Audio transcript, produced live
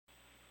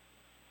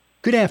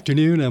Good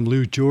afternoon. I'm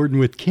Lou Jordan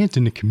with Kids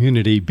in the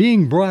Community,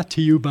 being brought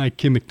to you by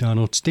Kim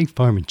McDonald, State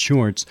Farm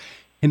Insurance,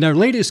 and our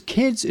latest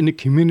Kids in the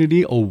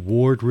Community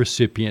Award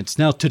recipients.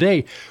 Now,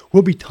 today,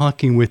 we'll be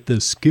talking with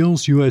the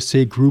Skills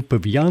USA group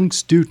of young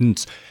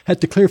students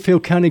at the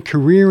Clearfield County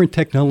Career and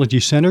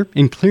Technology Center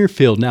in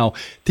Clearfield. Now,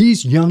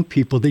 these young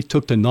people, they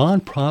took the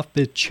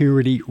nonprofit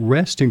charity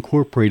Rest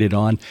Incorporated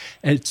on.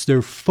 It's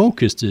their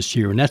focus this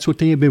year, and that's what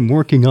they have been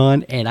working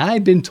on. And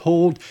I've been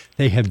told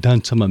they have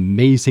done some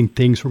amazing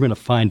things. We're going to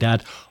find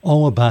out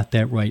all about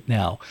that right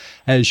now.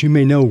 As you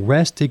may know,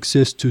 Rest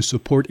exists to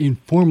support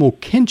informal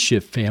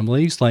kinship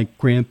families like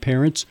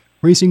grandparents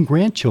raising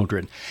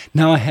grandchildren.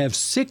 Now, I have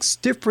 6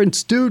 different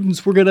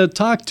students we're going to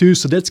talk to,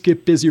 so let's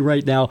get busy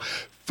right now.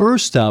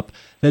 First up,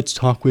 let's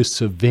talk with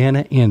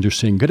Savannah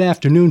Anderson. Good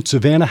afternoon,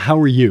 Savannah. How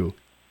are you?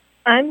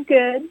 I'm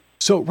good.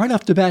 So right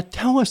off the bat,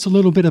 tell us a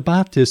little bit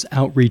about this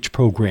outreach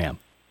program.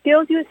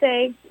 Skills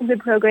USA is a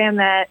program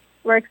that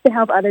works to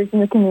help others in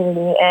the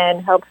community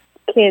and helps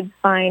kids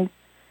find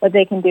what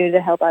they can do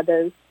to help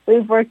others.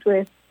 We've worked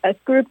with a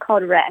group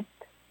called Rest,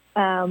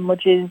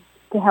 which is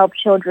to help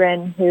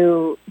children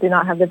who do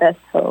not have the best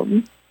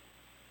home.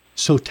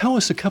 So tell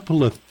us a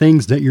couple of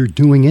things that you're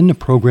doing in the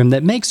program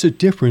that makes a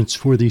difference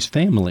for these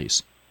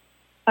families.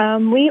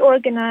 We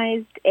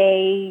organized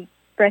a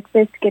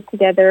breakfast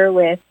get-together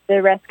with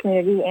the Rest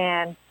community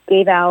and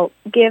gave out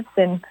gifts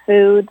and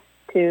food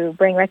to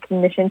bring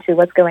recognition to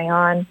what's going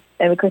on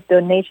and request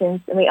donations.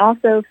 And we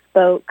also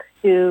spoke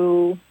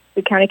to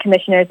the county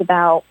commissioners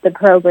about the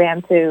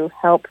program to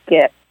help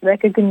get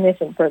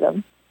recognition for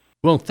them.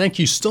 Well, thank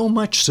you so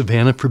much,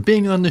 Savannah, for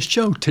being on the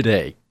show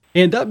today.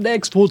 And up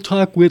next, we'll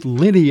talk with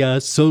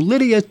Lydia. So,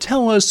 Lydia,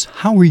 tell us,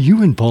 how are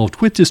you involved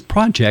with this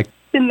project?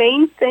 The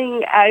main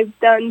thing I've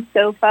done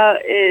so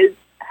far is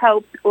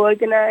helped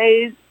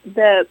organize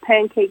the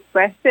pancake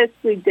breakfast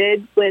we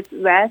did with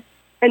Rest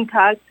and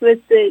talked with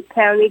the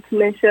county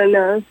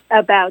commissioners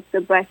about the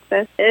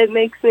breakfast. It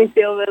makes me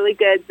feel really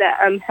good that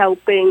I'm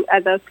helping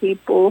other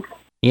people.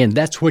 And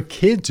that's what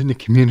Kids in the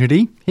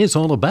Community is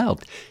all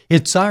about.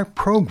 It's our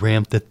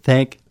program to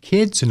thank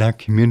kids in our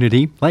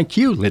community, like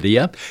you,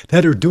 Lydia,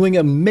 that are doing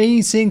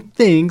amazing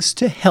things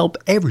to help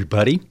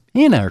everybody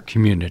in our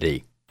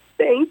community.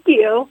 Thank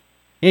you.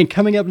 And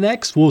coming up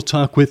next, we'll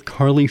talk with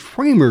Carly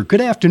Framer.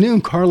 Good afternoon,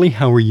 Carly.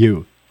 How are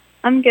you?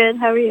 I'm good.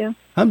 How are you?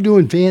 I'm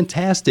doing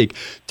fantastic.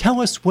 Tell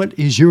us, what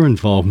is your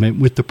involvement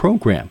with the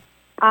program?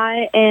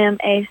 I am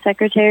a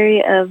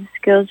secretary of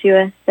Skills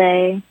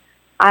USA.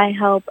 I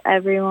help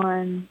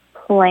everyone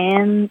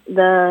plan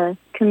the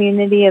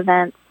community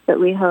events that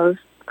we host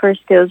for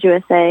Skills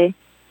USA.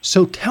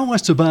 So tell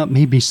us about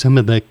maybe some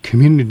of the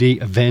community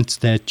events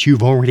that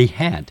you've already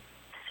had.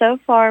 So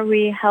far,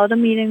 we held a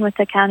meeting with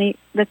the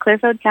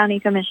Clearfield County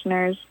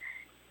Commissioners,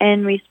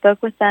 and we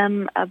spoke with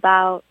them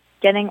about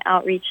getting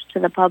outreach to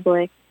the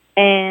public.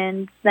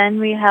 And then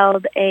we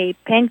held a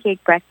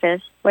pancake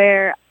breakfast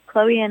where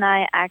Chloe and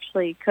I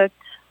actually cooked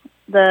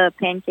the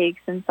pancakes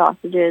and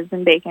sausages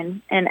and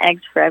bacon and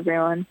eggs for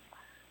everyone.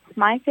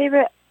 My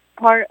favorite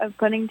part of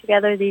putting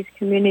together these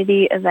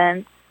community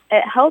events,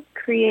 it helped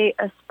create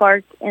a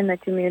spark in the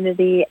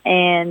community,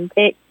 and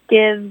it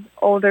gives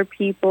older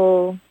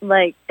people,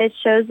 it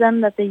shows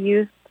them that the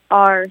youth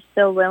are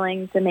still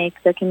willing to make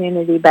the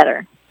community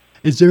better.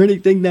 Is there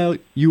anything now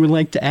you would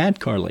like to add,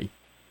 Carly?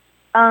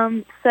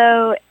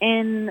 So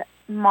in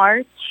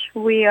March,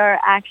 we are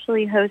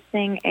actually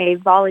hosting a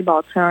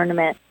volleyball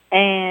tournament,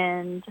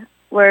 and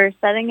we're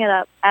setting it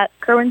up at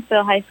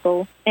Kerwinsville High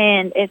School,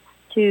 and it's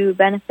to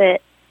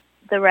benefit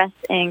the Rest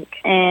Inc.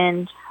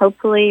 and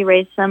hopefully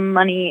raise some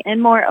money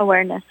and more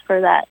awareness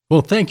for that.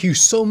 Well, thank you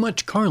so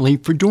much, Carly,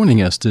 for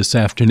joining us this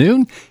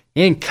afternoon.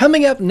 And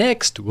coming up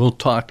next, we'll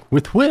talk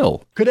with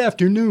Will. Good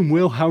afternoon,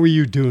 Will. How are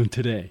you doing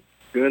today?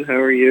 Good. How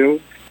are you?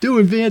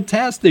 Doing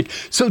fantastic.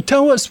 So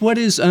tell us, what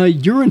is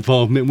your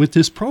involvement with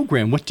this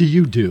program? What do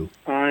you do?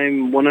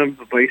 I'm one of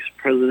the vice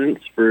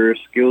presidents for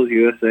Skills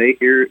USA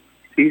here at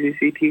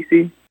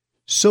CCCTC.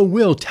 So,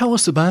 Will, tell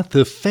us about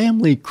the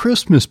family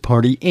Christmas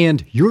party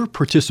and your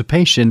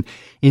participation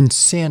in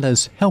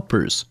Santa's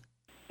Helpers.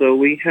 So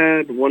we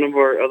had one of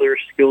our other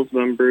Skills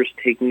members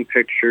taking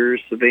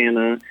pictures,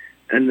 Savannah,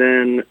 and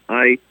then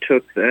I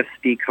took the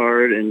SD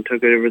card and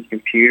took it over the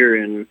computer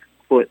and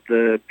put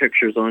the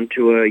pictures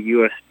onto a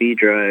USB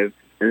drive.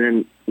 And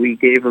then we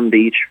gave them to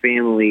each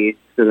family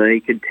so they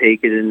could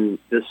take it and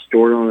just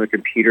store it on their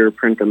computer,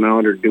 print them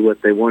out, or do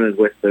what they wanted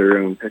with their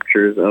own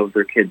pictures of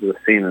their kids with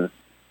Santa.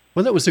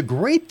 Well, that was a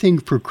great thing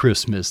for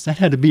Christmas. That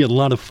had to be a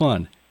lot of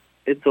fun.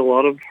 It's a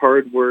lot of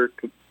hard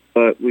work,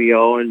 but we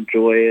all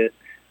enjoy it,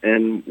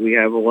 and we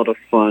have a lot of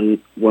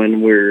fun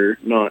when we're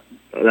not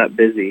that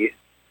busy.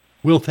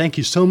 Will, thank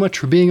you so much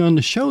for being on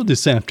the show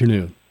this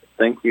afternoon.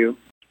 Thank you.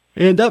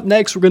 And up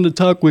next, we're going to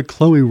talk with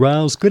Chloe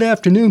Rouse. Good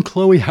afternoon,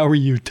 Chloe. How are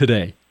you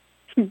today?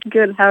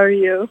 Good. How are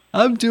you?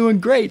 I'm doing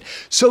great.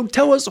 So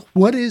tell us,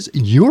 what is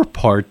your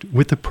part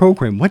with the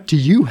program? What do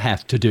you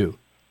have to do?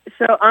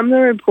 So I'm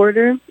the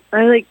reporter.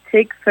 I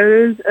take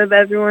photos of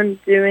everyone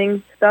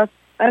doing stuff.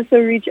 I also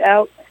reach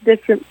out to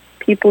different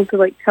people to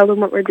like tell them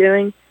what we're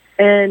doing.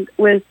 And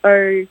with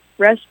our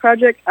REST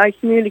project, I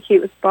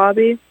communicate with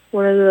Bobby,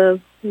 one of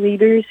the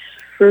leaders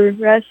for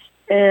REST,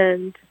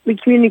 and we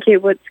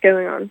communicate what's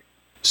going on.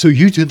 So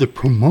you do the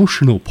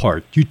promotional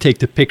part. You take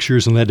the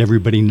pictures and let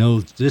everybody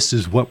know this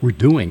is what we're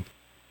doing.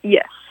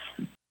 Yes.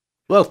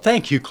 Well,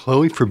 thank you,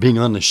 Chloe, for being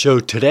on the show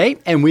today.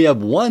 And we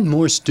have one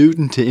more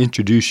student to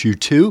introduce you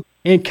to.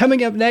 And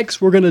coming up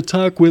next, we're going to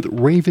talk with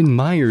Raven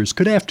Myers.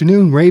 Good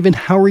afternoon, Raven.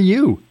 How are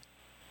you?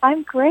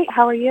 I'm great.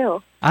 How are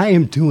you? I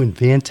am doing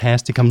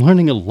fantastic. I'm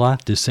learning a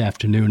lot this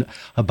afternoon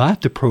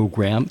about the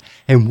program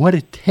and what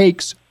it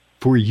takes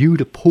for you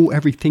to pull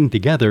everything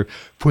together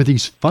for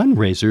these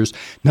fundraisers.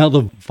 Now,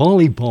 the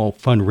volleyball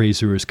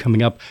fundraiser is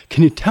coming up.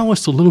 Can you tell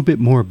us a little bit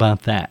more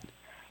about that?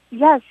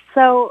 Yes.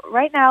 So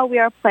right now we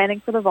are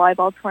planning for the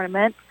volleyball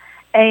tournament,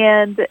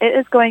 and it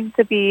is going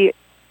to be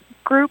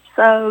groups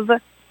of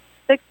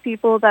 6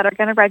 people that are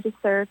going to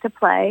register to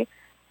play,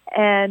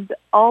 and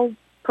all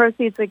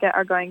proceeds we get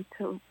are going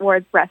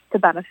towards REST to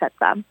benefit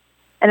them.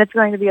 And it's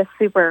going to be a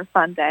super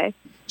fun day.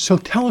 So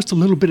tell us a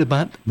little bit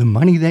about the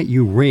money that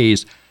you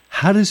raise.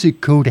 How does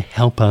it go to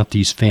help out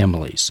these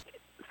families?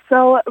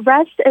 So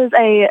REST is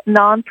a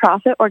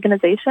nonprofit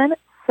organization.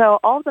 So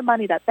all of the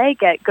money that they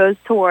get goes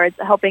towards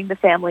helping the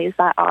families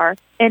that are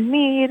in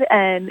need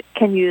and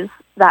can use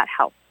that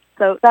help.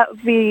 So that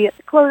would be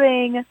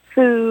clothing,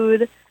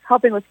 food,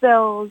 helping with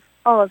bills,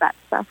 all of that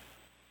stuff.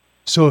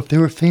 So if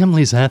there are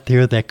families out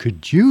there that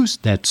could use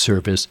that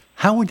service,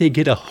 how would they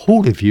get a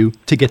hold of you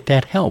to get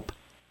that help?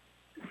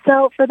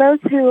 So for those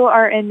who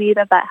are in need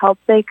of that help,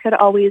 they could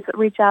always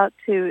reach out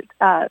to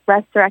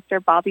REST Director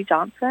Bobby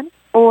Johnson,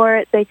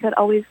 or they could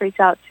always reach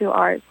out to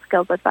our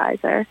skills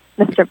advisor,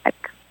 Mr. Beck.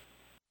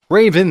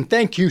 Raven,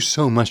 thank you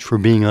so much for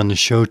being on the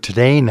show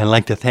today, and I'd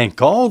like to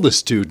thank all the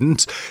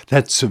students.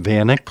 That's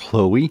Savannah,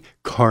 Chloe,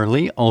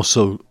 Carly,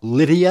 also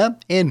Lydia,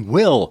 and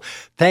Will.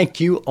 Thank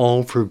you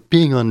all for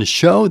being on the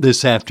show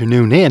this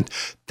afternoon, and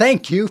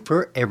thank you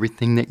for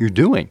everything that you're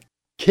doing.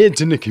 Kids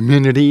in the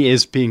Community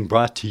is being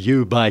brought to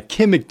you by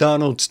Kim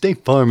McDonald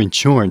State Farm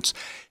Insurance.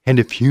 And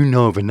if you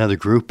know of another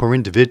group or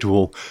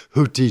individual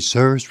who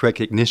deserves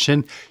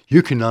recognition,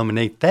 you can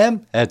nominate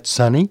them at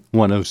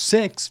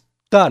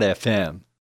Sunny106.fm.